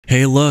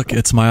"Hey look,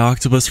 it's my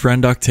octopus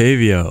friend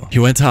Octavio. He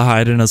went to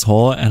hide in his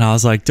hole," and I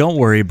was like, "Don't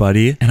worry,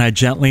 buddy." And I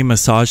gently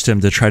massaged him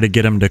to try to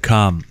get him to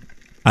come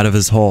out of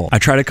his hole. I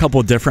tried a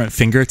couple different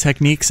finger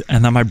techniques,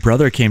 and then my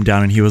brother came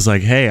down and he was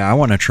like, "Hey, I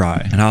want to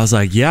try." And I was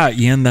like, "Yeah,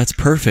 Ian, that's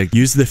perfect.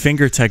 Use the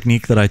finger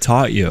technique that I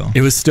taught you." It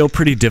was still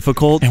pretty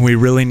difficult, and we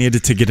really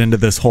needed to get into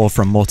this hole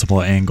from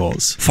multiple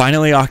angles.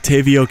 Finally,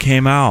 Octavio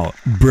came out.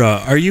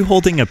 "Bruh, are you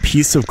holding a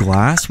piece of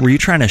glass? Were you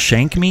trying to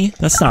shank me?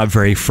 That's not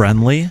very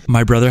friendly."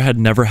 My brother had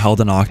never held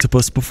an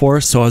octopus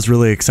before, so I was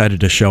really excited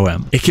to show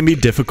him. It can be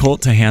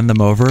difficult to hand them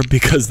over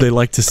because they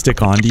like to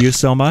stick onto you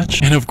so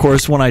much. And of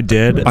course, when I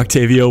did,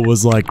 Octavio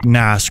was like,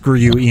 "Nah, screw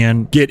you,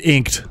 Ian. Get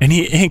inked." And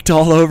he inked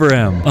all over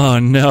him. Oh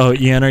no,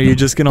 Ian, are you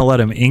just gonna let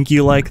him ink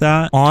you like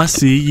that? Aw,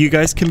 see, you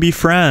guys can be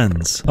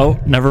friends. Oh,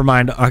 never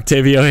mind.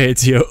 Octavio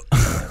hates you.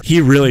 He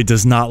really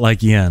does not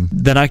like Ian.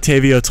 Then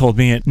Octavio told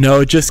me,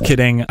 "No, just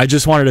kidding. I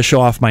just wanted to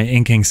show off my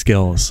inking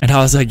skills." And I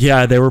was like,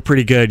 "Yeah, they were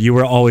pretty good. You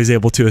were always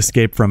able to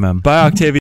escape from him." Bye, Octavio.